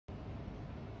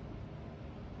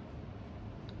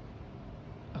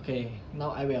Okay,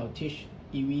 now I will teach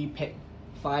evpad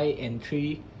 5 and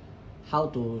 3 how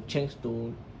to change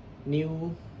to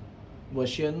new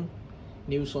version,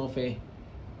 new software,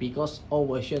 because old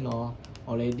version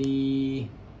already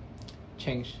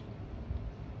changed.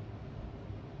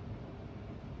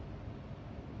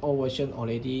 Old version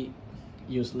already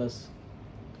useless.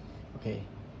 OK，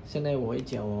 现在我会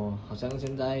讲好像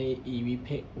现在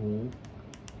evpad 5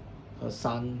和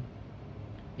3，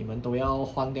你们都要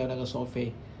换掉那个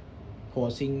software。火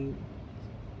星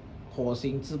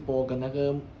直播跟那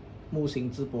个木星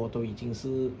直播都已经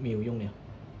是没有用了，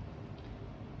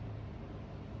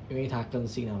因为它更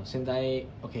新了。现在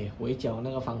OK， 我会教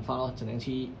那个方法怎样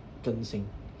去更新。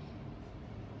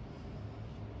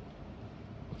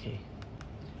OK。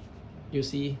You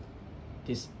see,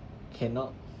 this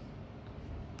cannot.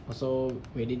 Also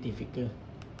very difficult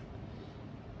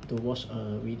to watch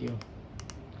a video.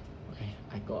 Okay,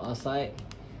 I go outside.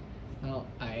 Now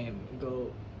I am go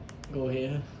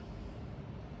here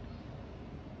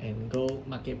and go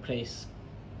marketplace.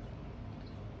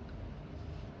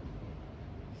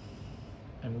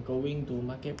 I'm going to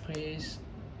marketplace.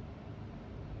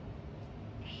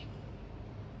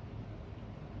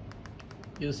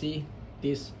 You see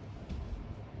this.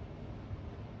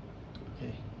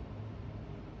 Okay.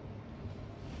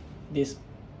 This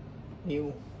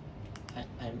new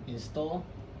I'm install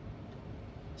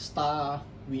Star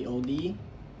VOD.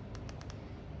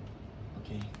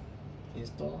 OK，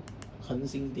 install 恒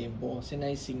星点播，现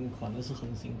在新款的是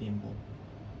恒星点播，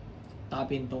大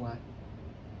变动啊，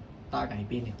大改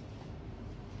变了。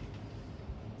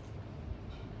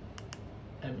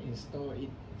I'm install it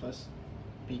first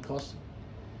because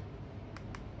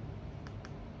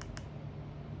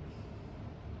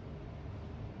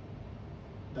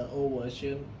the old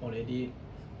version already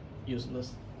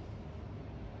useless.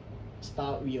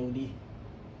 Start VOD.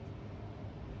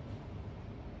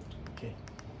 Okay,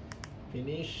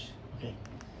 finish. Okay,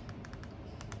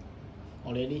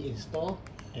 already installed,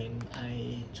 and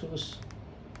I choose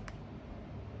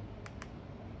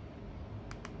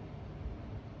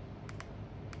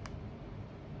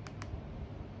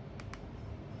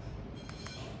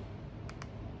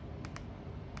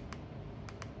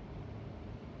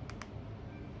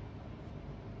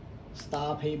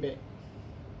Star Payback.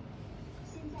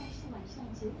 现在是晚上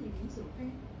9:09，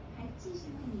还继续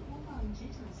为你播放职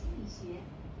场心理学。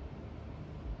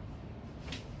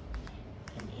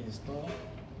And install.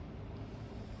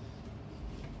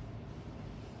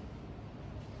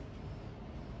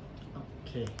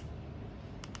 Okay.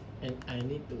 And I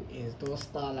need to install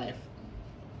Star Live.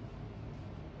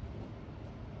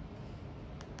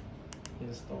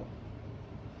 Install.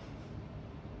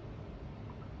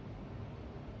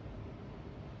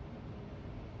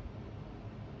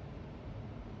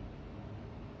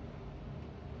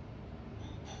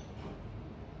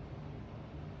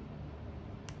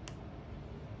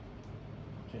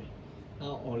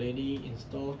 Now already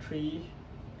installed 3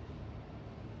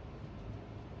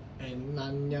 and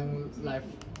Nanyang Live.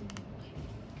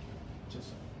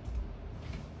 Just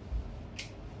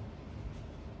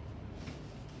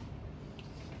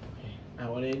okay. I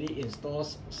already installed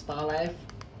Star Live,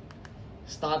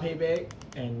 Star Payback,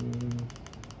 and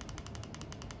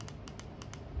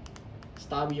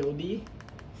Star VOD.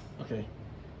 Okay.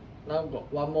 Now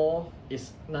got one more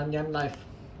is Nanyang Live.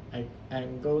 I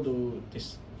go to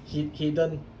this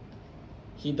hidden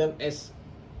S.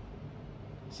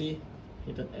 See,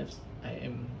 hidden S. I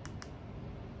am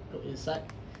go inside.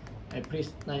 I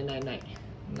press 999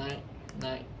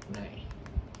 999.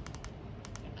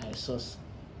 I search.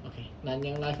 Okay,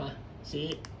 Nanyang Live.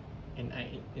 See, and I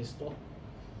install.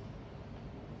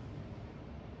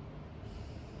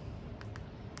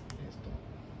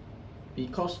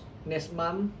 Because next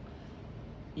month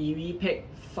evpad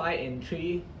 5 and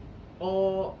 3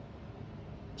 all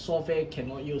software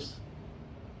cannot use.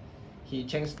 He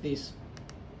changed this.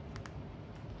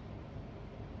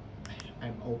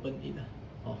 I'm open it.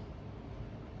 Oh.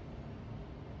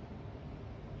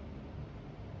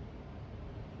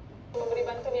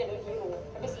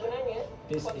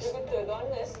 This is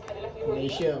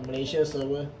Malaysia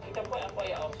server.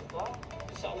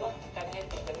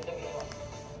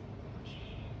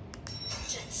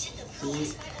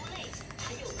 See.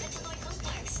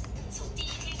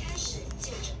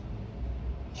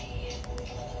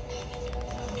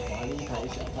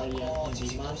 On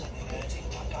demand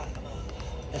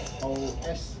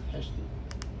SOS HD.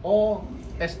 All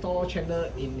store channel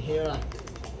in here lah.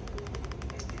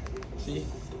 See?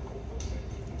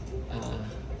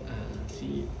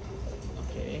 See?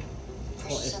 Okay.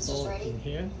 All store in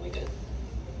here.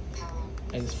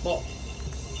 And spot.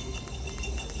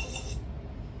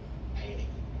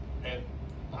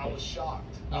 was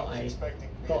shocked. Now I was I expecting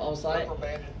to go be outside.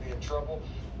 reprimanded, be in trouble.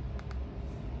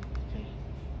 Okay.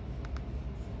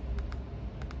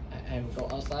 I go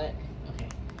outside. Okay.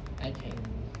 I can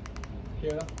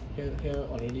here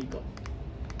already got.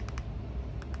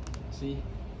 See,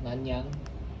 Nanyang.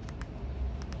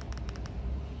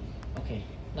 Okay.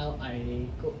 Now I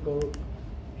go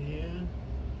here.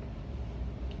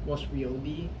 Watch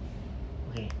VOD.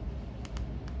 Okay.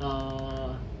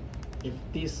 If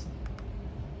this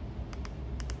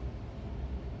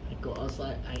I go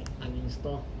outside, I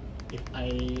uninstall. If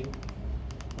I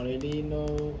already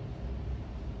know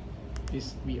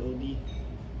this VOD,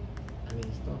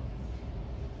 uninstall.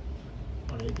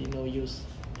 Already no use.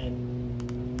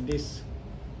 And this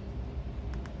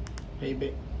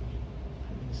playback,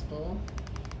 uninstall.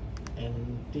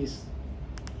 And this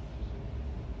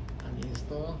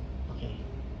uninstall. Okay.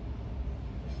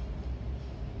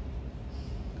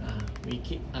 We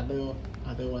keep other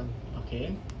one.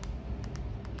 Okay.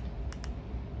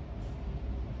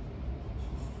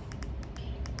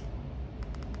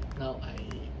 Now I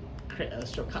create a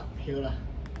shortcut here lah.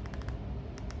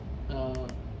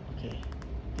 Okay.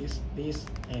 This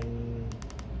and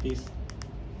this.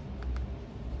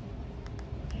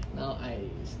 Okay. Now I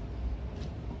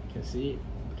can see.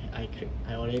 Okay,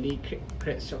 I already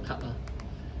create shortcut lah.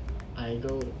 I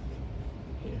go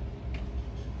here.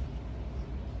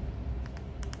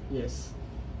 Yes.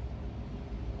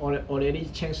 Already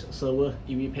changed server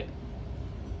evpad.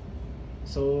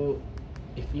 So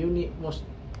if you need watch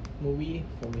movie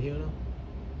from here,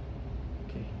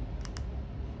 okay.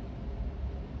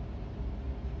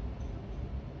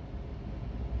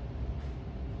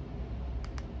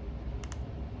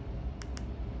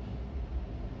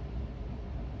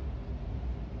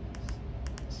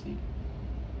 See.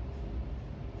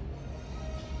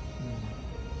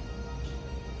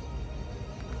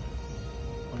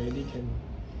 Already can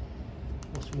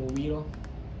watch movie lor.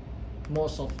 More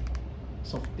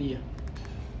softy.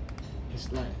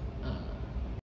 It's like